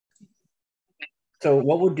So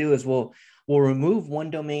what we'll do is we'll remove one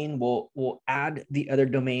domain, we'll add the other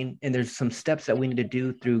domain, and there's some steps that we need to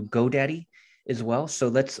do through GoDaddy as well. So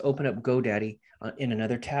let's open up GoDaddy in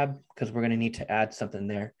another tab because we're going to need to add something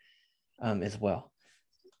there as well.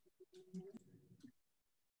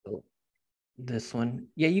 So this one,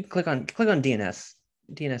 yeah, you click on DNS.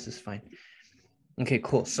 DNS is fine. Okay,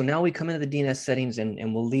 cool. So now we come into the DNS settings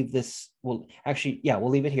and we'll leave this. We'll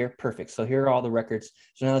leave it here. Perfect. So here are all the records.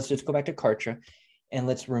 So now let's just go back to Kartra and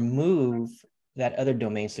let's remove that other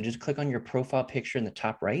domain. So just click on your profile picture in the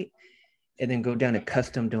top right and then go down to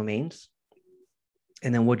custom domains.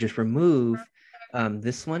 And then we'll just remove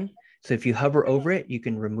this one. So if you hover over it, you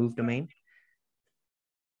can remove domain.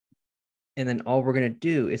 And then all we're going to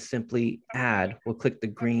do is simply add. We'll click the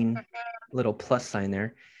green little plus sign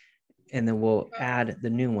there. And then we'll add the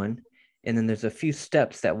new one. And then there's a few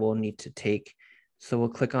steps that we'll need to take. So we'll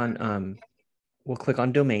click on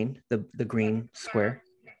domain, the green square.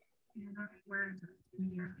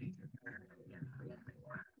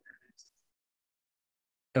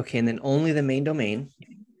 Okay, and then only the main domain.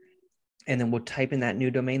 And then we'll type in that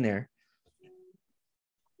new domain there.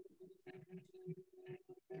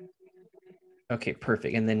 Okay,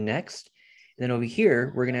 perfect. And then next, and then over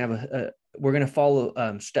here, we're gonna have we're gonna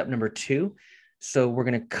follow step number 2. So we're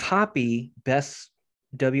gonna copy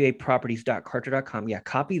bestwaproperties.kartra.com. Yeah,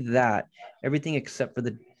 copy that, everything except for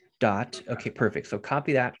the dot. Okay, perfect. So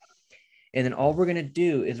copy that. And then all we're going to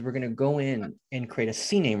do is we're going to go in and create a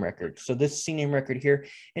CNAME record. So this CNAME record here,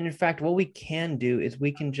 and in fact, what we can do is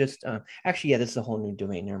we can just, actually, yeah, this is a whole new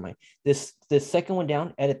domain, never mind. This second one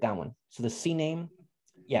down, edit that one. So the CNAME,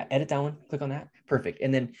 yeah, edit that one, click on that, perfect.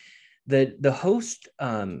 And then the host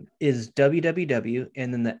is www,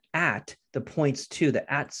 and then the points to the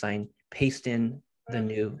 @ sign, paste in the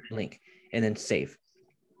new link, and then save.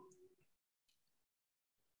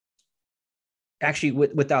 Actually,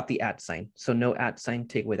 without the @ sign. So no @ sign,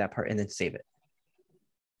 take away that part and then save it.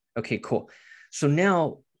 Okay, cool. So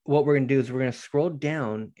now what we're going to do is we're going to scroll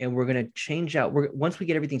down and we're going to change out. Once we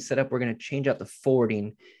get everything set up, we're going to change out the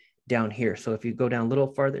forwarding down here. So if you go down a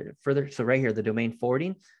little further, so right here, the domain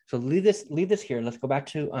forwarding. So leave this here. Let's go back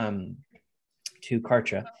to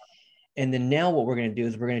Kartra. And then now what we're going to do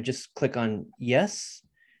is we're going to just click on yes.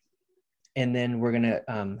 And then we're going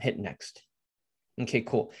to hit next. Okay,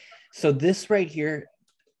 cool. So this right here,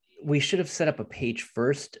 we should have set up a page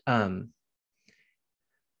first, but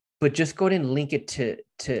just go ahead and link it to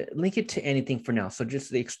anything for now. So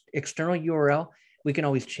just the external URL, we can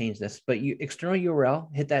always change this, but external URL,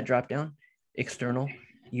 hit that drop down, external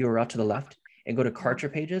URL to the left, and go to Kartra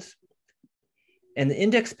pages. And the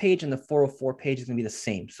index page and the 404 page is going to be the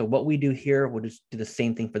same. So what we do here, we'll just do the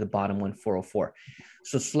same thing for the bottom one, 404.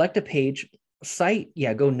 So select a page, site,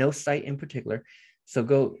 yeah, go no site in particular. So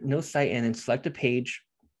go no site and then select a page,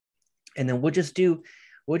 and then we'll just do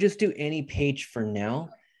any page for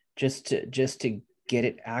now, just to get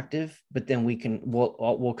it active. But then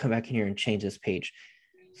we'll come back in here and change this page.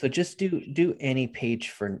 So just do any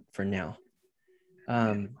page for now.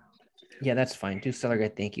 Yeah, that's fine. Do seller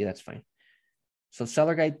guide, thank you. That's fine. So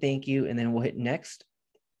seller guide, thank you, and then we'll hit next,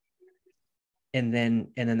 and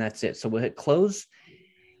then that's it. So we'll hit close.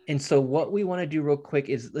 And so what we want to do real quick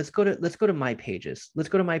is let's go to my pages. Let's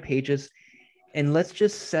go to my pages, and let's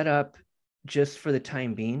just set up, just for the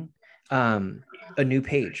time being, a new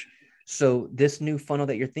page. So this new funnel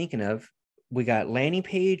that you're thinking of, we got landing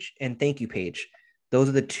page and thank you page. Those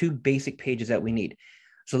are the 2 basic pages that we need.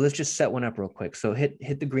 So let's just set one up real quick. So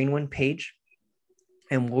hit the green one, page,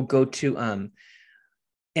 and we'll go to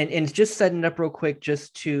and just setting it up real quick,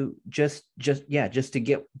 just to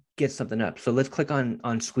get something up. So let's click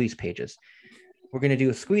on squeeze pages. We're going to do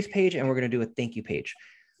a squeeze page and we're going to do a thank you page.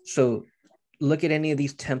 So look at any of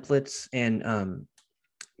these templates and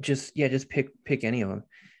just pick any of them.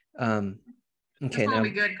 Okay, this will be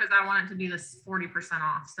good because I want it to be this 40%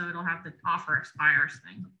 off, so it'll have the offer expires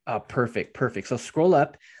thing. Perfect. So scroll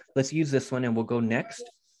up. Let's use this one and we'll go next.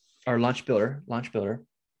 Our launch builder.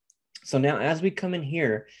 So now as we come in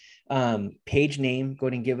here, page name, go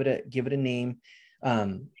ahead and give it a name.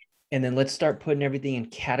 And then let's start putting everything in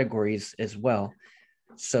categories as well.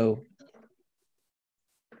 So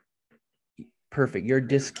perfect, your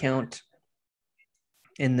discount,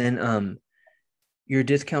 and then your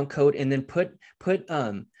discount code, and then put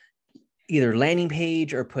either landing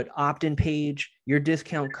page or put opt-in page, your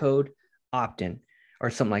discount code, opt-in, or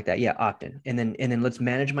something like that. Yeah, opt-in. And then let's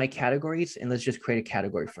manage my categories, and let's just create a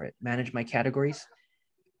category for it. Manage my categories.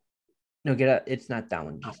 No, it's not that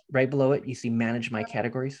one. Just right below it, you see manage my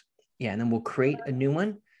categories. Yeah, and then we'll create a new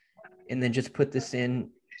one, and then just put this in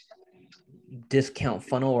discount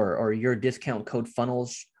funnel or your discount code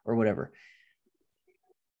funnels or whatever.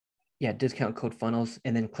 Yeah, discount code funnels,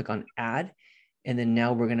 and then click on add. And then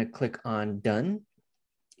now we're going to click on done.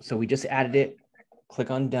 So we just added it, click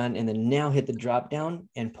on done, and then now hit the drop down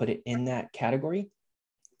and put it in that category.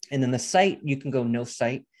 And then the site, you can go no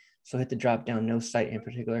site. So hit the drop down, no site in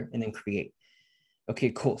particular, and then create.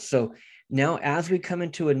 Okay, cool. So now as we come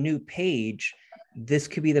into a new page, this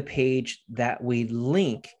could be the page that we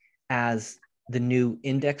link as the new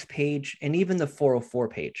index page and even the 404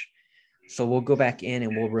 page. So we'll go back in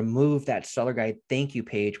and we'll remove that seller guide thank you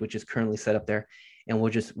page, which is currently set up there. And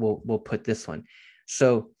we'll put this one.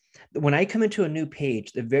 So when I come into a new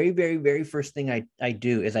page, the very first thing I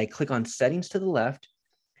do is I click on settings to the left,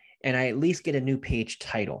 and I at least get a new page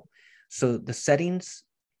title. So the settings,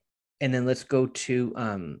 and then let's go to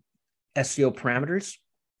SEO parameters.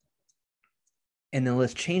 And then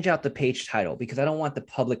let's change out the page title, because I don't want the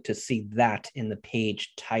public to see that in the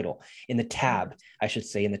page title, in the tab, I should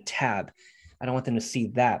say, in the tab. I don't want them to see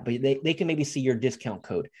that, but they can maybe see your discount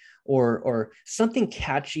code or something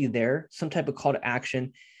catchy there, some type of call to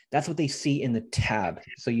action. That's what they see in the tab.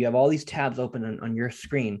 So you have all these tabs open on your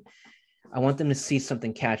screen. I want them to see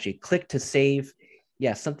something catchy. Click to save.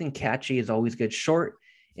 Yeah, something catchy is always good. Short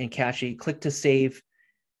and catchy. Click to save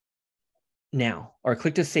now, or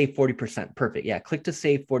click to save 40%. Perfect. Yeah, click to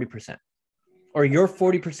save 40%, or your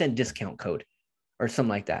 40% discount code, or something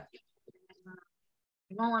like that.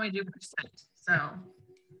 It won't let me do percent. So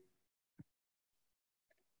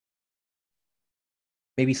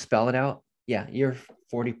maybe spell it out. Yeah, your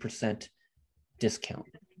 40% discount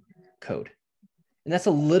code. And that's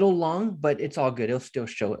a little long, but it's all good. It'll still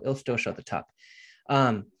show it. It'll still show at the top.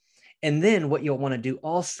 And then what you'll want to do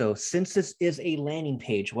also, since this is a landing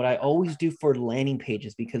page, what I always do for landing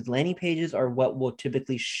pages, because landing pages are what we'll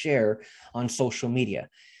typically share on social media.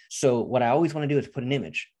 So what I always want to do is put an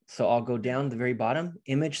image. So I'll go down to the very bottom,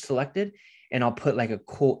 image selected, and I'll put like a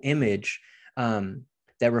cool image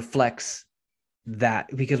that reflects that,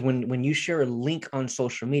 because when you share a link on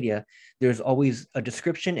social media, there's always a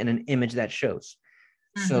description and an image that shows.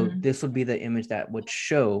 So this would be the image that would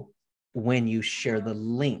show when you share the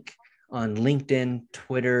link on LinkedIn,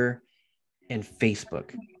 Twitter, and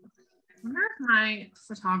Facebook. I wonder if my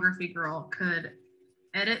photography girl could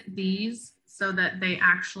edit these so that they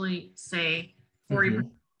actually say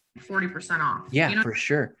 40% off. Yeah, you know? for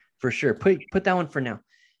sure. Put that one for now.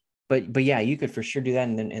 But yeah, you could for sure do that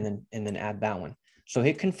and then add that one. So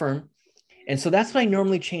hit confirm. And so that's what I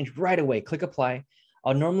normally change right away. Click apply.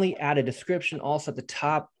 I'll normally add a description also at the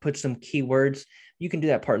top, put some keywords. You can do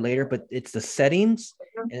that part later, but it's the settings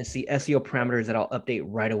and it's the SEO parameters that I'll update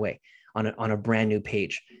right away on a brand new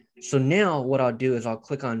page. So now what I'll do is I'll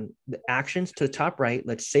click on the actions to the top right.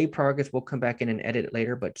 Let's save progress. We'll come back in and edit it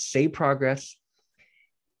later, but save progress.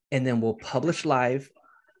 And then we'll publish live.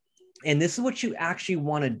 And this is what you actually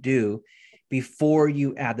want to do before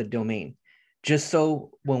you add the domain. Just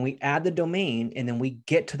so when we add the domain and then we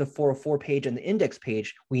get to the 404 page and the index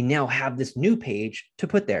page, we now have this new page to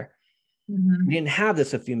put there. We didn't have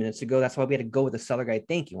this a few minutes ago. That's why we had to go with the seller guide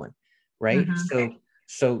thank you one, right?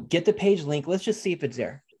 So get the page link. Let's just see if it's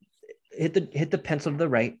there. Hit the pencil to the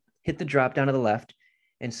right, hit the drop down to the left,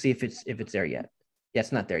 and see if it's there yet. Yeah,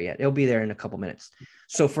 it's not there yet. It'll be there in a couple minutes.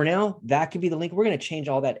 So for now, that could be the link. We're going to change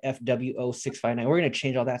all that FWO659. We're going to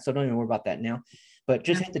change all that. So don't even worry about that now. But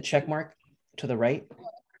just hit the check mark to the right,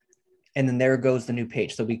 and then there goes the new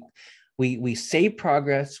page. So we save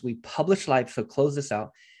progress, we publish live. So close this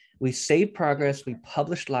out. We save progress, we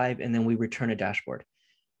publish live, and then we return a dashboard.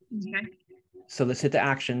 Okay. So let's hit the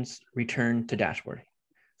actions, return to dashboard.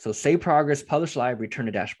 So save progress, publish live, return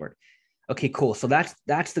to dashboard. Okay, cool. So that's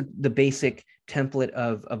the basic template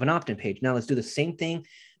of an opt-in page. Now let's do the same thing.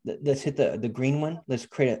 Let's hit the green one. Let's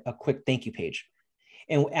create a quick thank you page.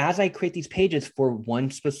 And as I create these pages for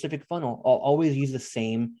one specific funnel, I'll always use the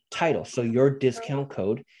same title. So your discount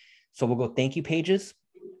code. So we'll go thank you pages,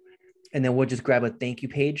 and then we'll just grab a thank you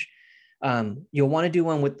page. You'll want to do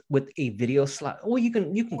one with a video slot. Well, you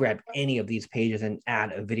can grab any of these pages and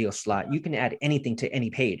add a video slot. You can add anything to any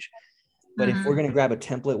page. But if we're going to grab a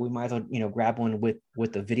template, we might as well, grab one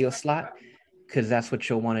with a video slot, because that's what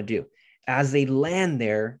you'll want to do. As they land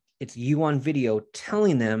there, it's you on video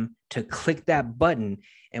telling them to click that button.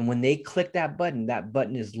 And when they click that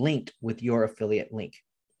button is linked with your affiliate link.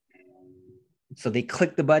 So they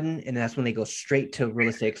click the button, and that's when they go straight to Real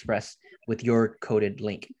Estate Express with your coded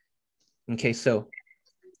link. Okay, so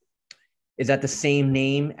is that the same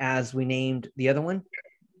name as we named the other one?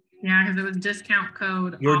 Yeah, because it was discount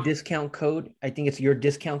code. Your discount code. I think it's your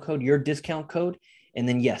discount code, and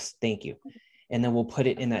then yes, thank you. and then we'll put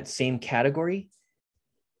it in that same category.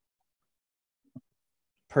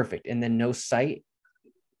 Perfect. And then no site.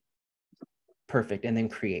 Perfect. And then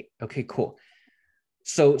create. Okay, cool.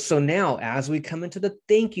 So now as we come into the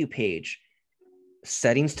thank you page,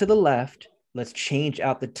 settings to the left, let's change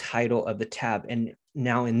out the title of the tab. And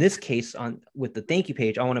now in this case, with the thank you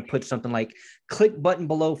page, I want to put something like click button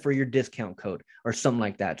below for your discount code or something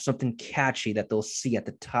like that, something catchy that they'll see at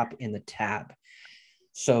the top in the tab.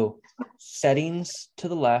 So settings to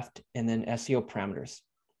the left and then SEO parameters.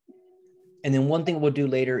 And then one thing we'll do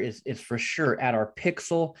later is for sure add our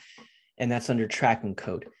pixel, and that's under tracking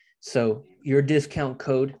code. So your discount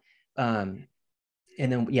code, and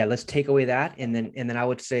then yeah, let's take away that, and then I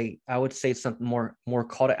would say something more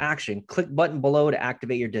call to action. Click button below to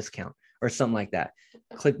activate your discount or something like that.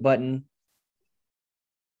 Click button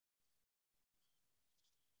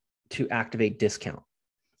to activate discount.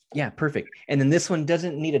 Yeah, perfect. And then this one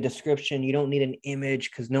doesn't need a description. You don't need an image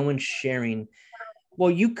because no one's sharing.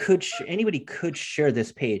 Well, you could, anybody could share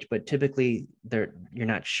this page, but typically you're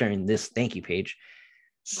not sharing this thank you page.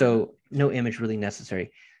 So no image really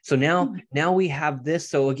necessary. So now we have this.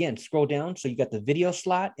 So again, scroll down. So you got the video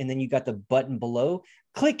slot, and then you got the button below.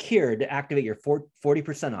 Click here to activate your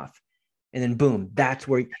 40% off. And then boom, that's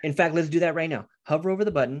where, in fact, let's do that right now. Hover over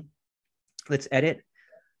the button. Let's edit.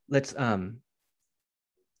 Let's,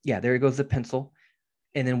 yeah, there goes the pencil.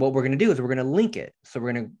 And then what we're going to do is we're going to link it. So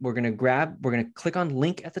we're going to click on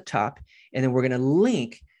link at the top, and then we're going to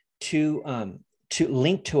link to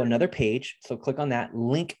another page. So click on that,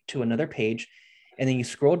 link to another page, and then you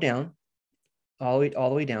scroll down all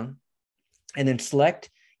the way down, and then select,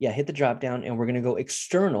 hit the drop down, and we're going to go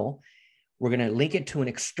external. We're going to link it to an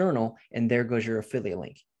external, and there goes your affiliate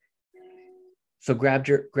link. So grab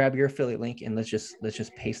your affiliate link, and let's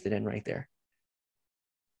just paste it in right there.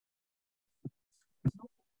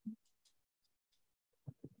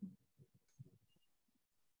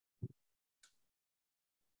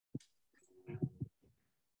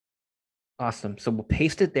 Awesome. So we'll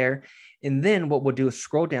paste it there. And then what we'll do is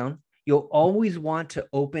scroll down. You'll always want to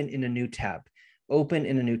open in a new tab. Open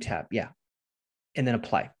in a new tab. Yeah. And then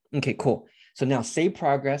apply. Okay, cool. So now save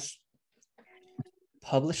progress,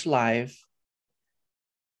 publish live.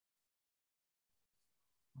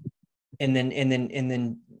 And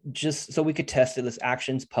then just so we could test it, let's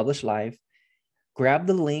actions, publish live, grab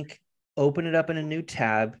the link, open it up in a new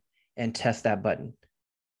tab, and test that button.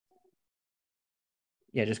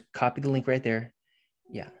 Yeah, just copy the link right there.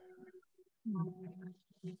 Yeah.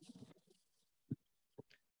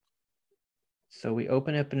 So we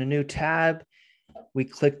open up in a new tab, we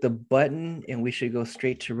click the button, and we should go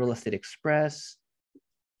straight to Real Estate Express.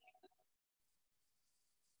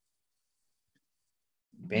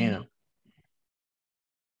 Bam.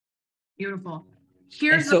 Beautiful.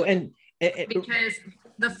 Here's because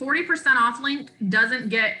the 40% off link doesn't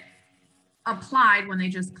get applied when they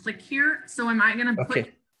just click here. So am I going to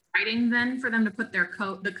put writing then for them to put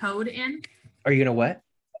the code in? Are you going to what?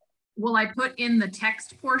 Will I put in the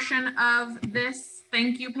text portion of this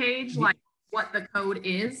thank you page, like what the code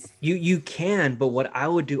is? You can, but what I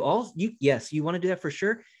would do also, yes, you want to do that for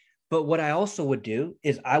sure. But what I also would do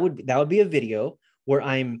is that would be a video where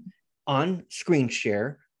I'm on screen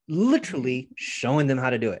share, literally showing them how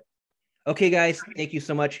to do it. Okay, guys, thank you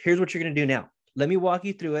so much. Here's what you're going to do now. Let me walk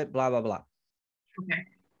you through it, blah, blah, blah. Okay.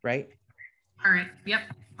 Right? All right. Yep.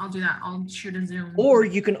 I'll do that. I'll shoot a Zoom. Or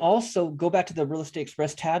you can also go back to the Real Estate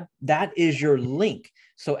Express tab. That is your link.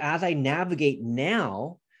 So as I navigate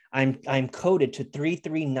now, I'm coded to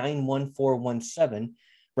 3391417,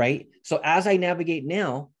 right? So as I navigate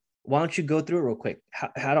now, why don't you go through it real quick?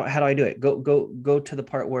 How do I do it? Go to the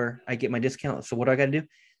part where I get my discount. So what do I got to do?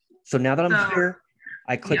 So now that I'm here,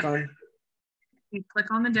 I click on. You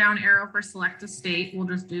click on the down arrow for select a state. We'll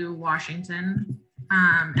just do Washington.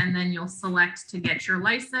 And then you'll select to get your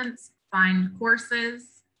license, find courses.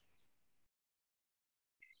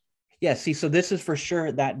 Yeah, see, so this is for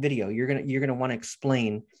sure that video. You're gonna want to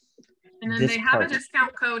explain. And then they have a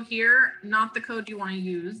discount code here, not the code you want to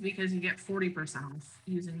use because you get 40% off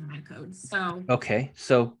using my code. So okay,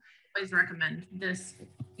 so always recommend this,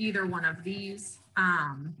 either one of these.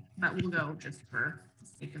 But we'll go just for the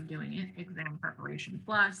sake of doing it, exam preparation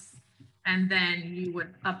plus. And then you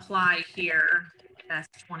would apply here,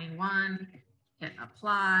 S21, hit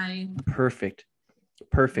apply. Perfect.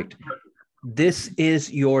 This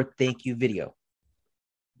is your thank you video.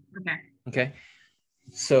 Okay.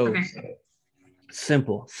 So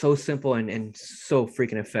simple, so simple and so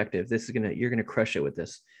freaking effective. You're gonna crush it with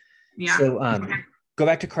this. Yeah. So go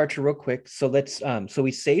back to Kartra real quick. So so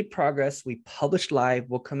we saved progress, we published live.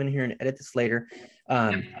 We'll come in here and edit this later.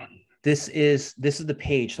 This is the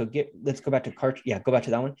page. So let's go back to cart. Yeah, go back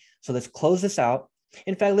to that one. So let's close this out.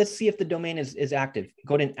 In fact, let's see if the domain is active.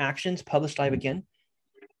 Go to actions, publish live again.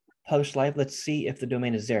 Publish live. Let's see if the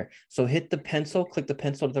domain is there. So hit the pencil, click the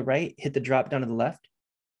pencil to the right, hit the drop down to the left.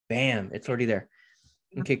 Bam, it's already there.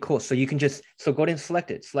 Okay, cool. So you can just, so go ahead and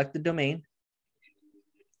select it. Select the domain.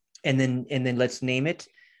 And then let's name it.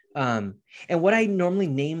 And what I normally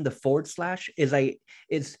name the /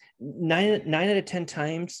 is 9 out of 10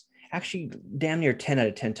 times, actually damn near 10 out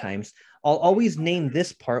of 10 times, I'll always name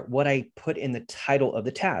this part what I put in the title of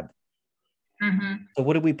the tab. So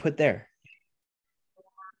what did we put there?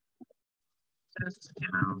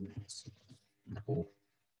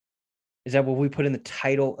 Is that what we put in the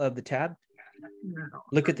title of the tab? No.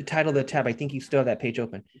 Look at the title of the tab. I think you still have that page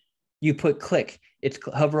open. You put click. It's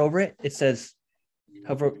hover over it. It says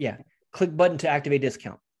hover. Yeah. Click button to activate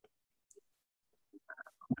discount.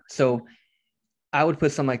 So I would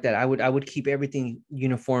put something like that. I would keep everything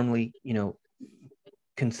uniformly,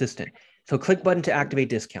 consistent. So click button to activate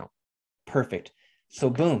discount. Perfect. So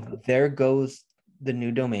boom, there goes the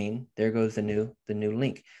new domain. There goes the new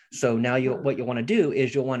link. So now what you'll want to do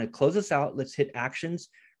is you'll want to close this out. Let's hit actions,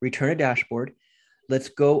 return a dashboard. Let's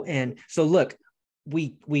go. And so look,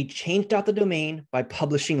 we changed out the domain by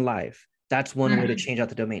publishing live. That's one way to change out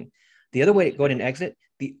the domain. The other way to go ahead and exit.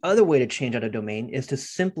 The other way to change out a domain is to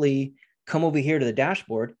simply come over here to the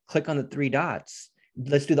dashboard, click on the 3 dots.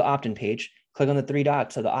 Let's do the opt-in page. Click on the 3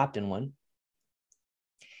 dots of the opt-in one,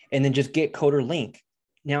 and then just get coder link.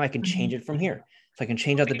 Now I can change it from here. So I can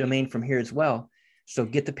change out the domain from here as well. So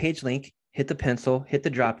get the page link, hit the pencil, hit the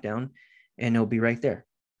drop down, and it'll be right there.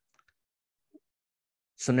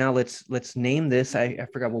 So now let's name this. I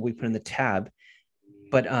forgot what we put in the tab,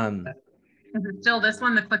 but is it still this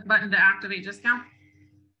one, the click button to activate discount?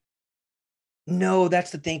 No,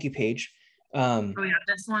 that's the thank you page. Oh yeah,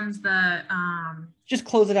 this one's the just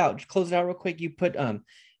close it out. Just close it out real quick. You put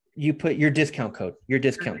your discount code.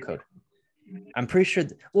 I'm pretty sure.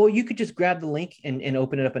 Well, you could just grab the link and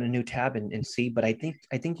open it up in a new tab and see. But I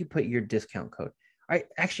think you put your discount code.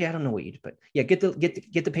 Actually, I don't know what you put. Yeah, get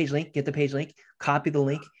the page link. Get the page link. Copy the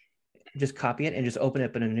link. Just copy it and just open it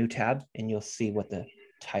up in a new tab, and you'll see what the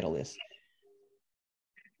title is.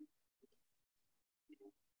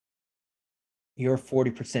 Your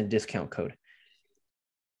 40% discount code.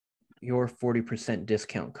 Your 40%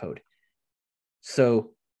 discount code.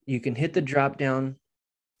 So you can hit the drop down.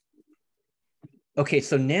 Okay,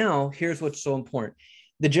 so now here's what's so important.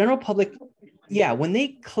 The general public, yeah, when they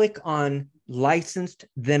click on licensed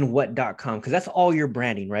then what.com, because that's all your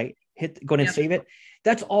branding, right? Go ahead and save it.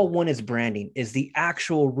 That's all one is branding, is the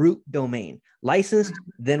actual root domain, licensed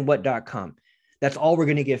then what.com. That's all we're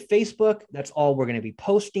going to give Facebook. That's all we're going to be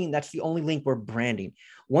posting. That's the only link we're branding.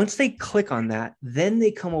 Once they click on that, then they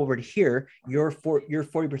come over to here, your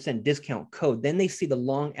 40% discount code. Then they see the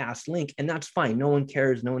long ass link, and that's fine. No one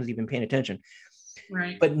cares. No one's even paying attention.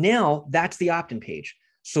 Right. But now that's the opt-in page.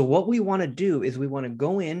 So what we want to do is we want to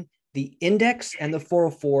go in the index and the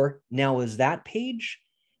 404 now is that page.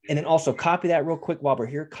 And then also copy that real quick while we're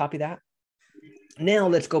here. Copy that. Now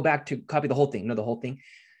let's go back to copy the whole thing. No, the whole thing.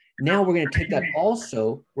 Now we're going to take that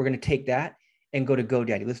also. We're going to take that and go to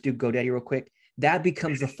GoDaddy. Let's do GoDaddy real quick. That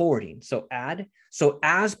becomes the forwarding. So add. So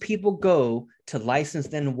as people go to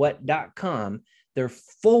licensedthenwhat.com, they're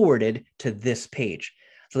forwarded to this page.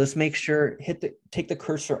 So let's make sure, take the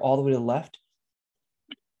cursor all the way to the left.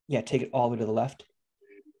 Yeah, take it all the way to the left.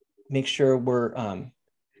 Make sure we're,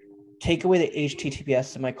 take away the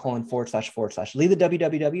HTTPS // leave the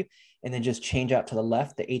www and then just change out to the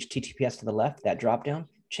left, the HTTPS to the left, that drop down,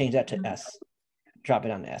 change that to S, drop it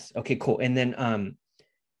down to S. Okay, cool. And then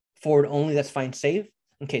forward only, that's fine. Save.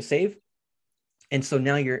 Okay, save. And so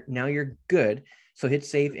now you're good. So hit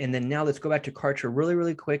save. And then now let's go back to Kartra really,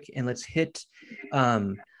 really quick. And let's hit,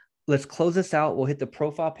 let's close this out. We'll hit the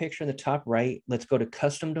profile picture in the top right. Let's go to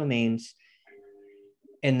custom domains.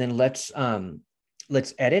 And then let's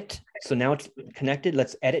edit. So now it's connected.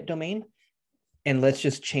 Let's edit domain. And let's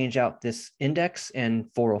just change out this index and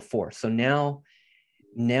 404. So now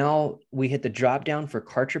we hit the drop down for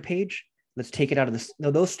Kartra page. Let's take it out of this.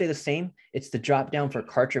 No, those stay the same. It's the drop down for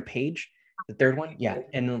Kartra page, the third one. Yeah.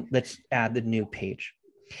 And let's add the new page.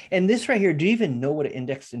 And this right here, do you even know what an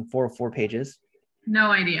index in 404 page is?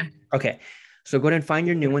 No idea. Okay. So go ahead and find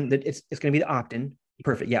your new one. That it's going to be the opt-in.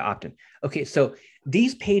 Perfect. Yeah, opt-in. Okay. So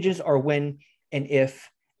these pages are when and if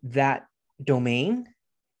that domain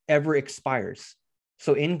ever expires.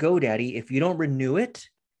 So in GoDaddy, if you don't renew it,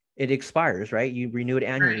 it expires, right? You renew it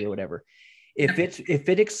annually or whatever. If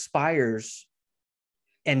it expires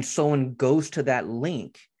and someone goes to that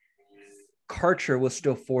link, Kartra will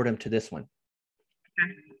still forward them to this one.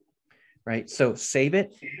 Okay. Right. So save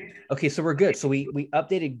it. Okay. So we're good. So we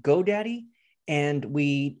updated GoDaddy and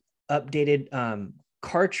we updated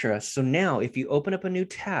Kartra. So now if you open up a new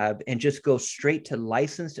tab and just go straight to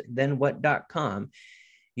licensedthenwhat.com,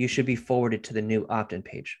 you should be forwarded to the new opt-in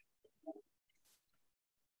page.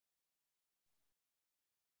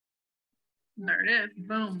 There it is.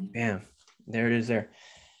 Boom. Bam. There it is there.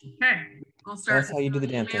 Okay. I'll start. That's how you do the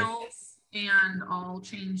damn thing. And I'll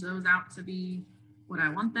change those out to be what I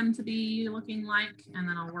want them to be looking like. And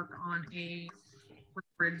then I'll work on a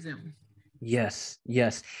recorded Zoom. Yes.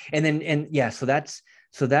 Yes. And then, yeah, so that's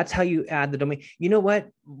how you add the domain. You know what?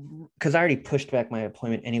 Because I already pushed back my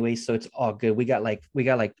appointment anyway, so it's all good. We got like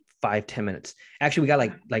 5-10 minutes. Actually, we got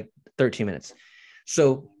like 13 minutes.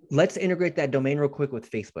 So let's integrate that domain real quick with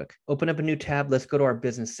Facebook. Open up a new tab. Let's go to our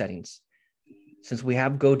business settings. Since we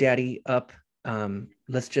have GoDaddy up,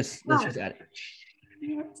 let's just add it.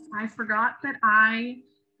 I forgot that I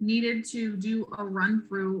needed to do a run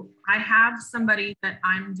through. I have somebody that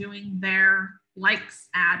I'm doing their likes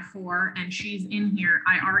ad for, and she's in here.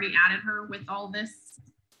 I already added her with all this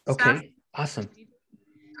Okay, stuff. awesome.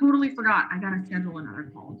 Totally forgot. I gotta schedule another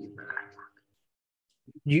call for that.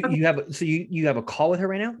 You have a call with her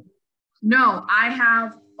right now? No, I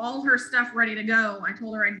have all her stuff ready to go. I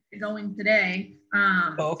told her I'd get going today.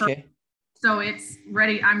 Okay. So it's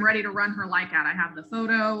ready. I'm ready to run her like ad. I have the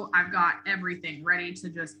photo. I've got everything ready to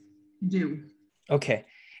just do. Okay.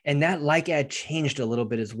 And that like ad changed a little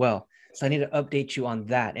bit as well. So I need to update you on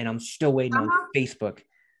that. And I'm still waiting on Facebook.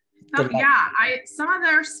 Yeah, some of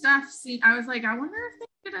their stuff, I was like, I wonder if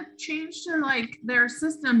they did a change to like their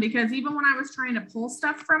system, because even when I was trying to pull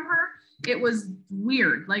stuff from her, it was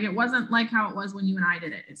weird. Like it wasn't like how it was when you and I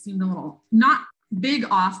did it. It seemed a little, not big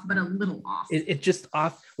off, but a little off. It's just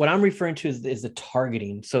off. What I'm referring to is the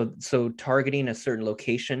targeting. So targeting a certain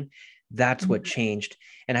location, that's what changed.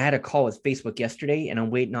 And I had a call with Facebook yesterday, and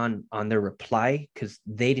I'm waiting on their reply because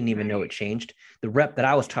they didn't even know it changed. The rep that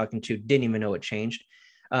I was talking to didn't even know it changed.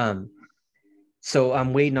 So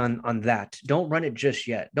I'm waiting on that. Don't run it just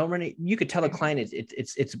yet. Don't run it. You could tell a client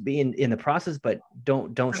it's being in the process, but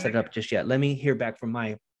don't set it up just yet. Let me hear back from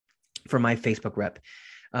my Facebook rep.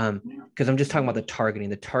 Because I'm just talking about the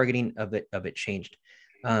targeting of it changed.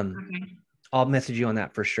 I'll message you on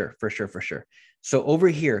that for sure. So over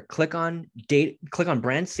here, click on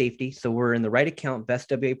brand safety. So we're in the right account, Best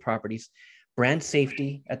WA Properties, brand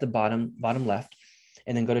safety at the bottom left,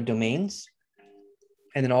 and then go to domains.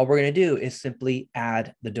 And then all we're going to do is simply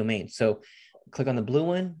add the domain. So click on the blue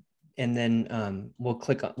one, and then we'll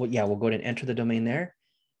click on, we'll go ahead and enter the domain there.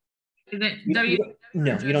 Is it No,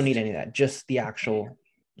 you don't need any of that. Just the actual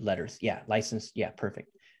letters. Yeah. License. Yeah. Perfect.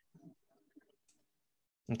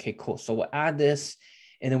 Okay, cool. So we'll add this,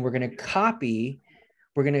 and then we're going to copy.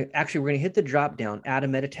 We're going to hit the drop down, add a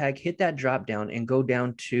meta tag, hit that drop down, and go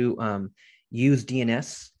down to use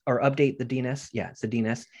DNS or update the DNS. Yeah, it's the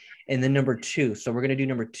DNS. And then number 2. So we're going to do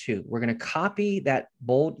number 2. We're going to copy that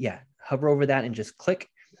bold. Yeah. Hover over that and just click,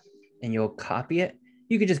 and you'll copy it.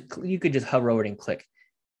 You could just hover over it and click.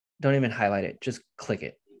 Don't even highlight it. Just click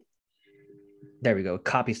it. There we go.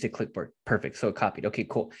 Copies to clipboard. Perfect. So it copied. Okay,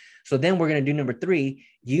 cool. So then we're going to do number 3,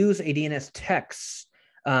 use a DNS text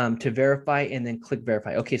to verify, and then click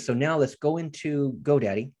verify. Okay, so now let's go into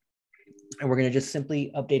GoDaddy, and we're going to just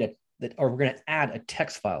simply update we're going to add a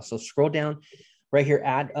text file. So scroll down right here,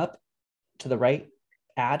 add up to the right,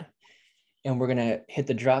 add, and we're going to hit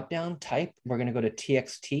the drop down type. We're going to go to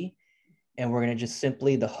TXT, and we're going to just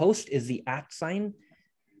simply, the host is the @ sign.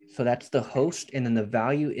 So that's the host, and then the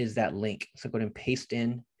value is that link. So go ahead and paste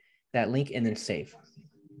in that link and then save.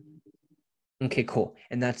 Okay, cool.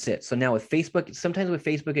 And that's it. So now with Facebook, sometimes with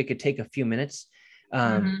Facebook, it could take a few minutes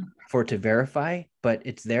for it to verify, but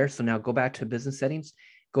it's there. So now go back to business settings,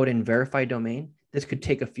 go ahead and verify domain. This could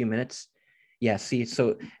take a few minutes. Yeah, see,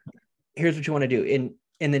 so here's what you want to do.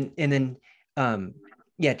 And then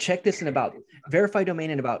check this verify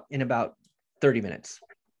domain in about 30 minutes.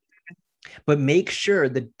 But make sure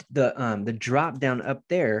the drop down up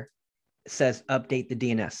there says update the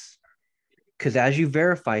DNS, because as you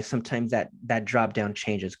verify, sometimes that drop down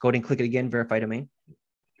changes. Go ahead and click it again, verify domain.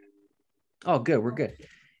 Oh, good, we're good.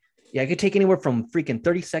 Yeah, it could take anywhere from freaking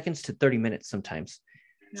 30 seconds to 30 minutes sometimes.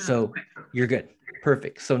 Yeah. So you're good,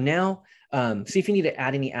 perfect. So now see if you need to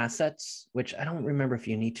add any assets, which I don't remember if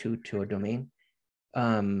you need to a domain.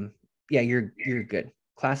 Yeah, you're good.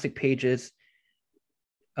 Classic pages.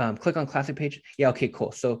 Click on classic page. Yeah, okay,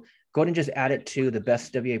 cool. So go ahead and just add it to the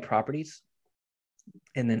Best WA Properties,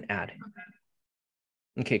 and then add.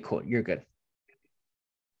 Okay, cool. You're good.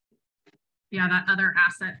 Yeah, that other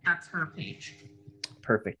asset, that's her page.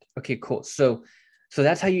 Perfect. Okay, cool. So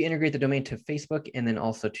that's how you integrate the domain to Facebook and then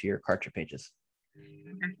also to your Kartra pages.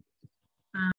 Okay.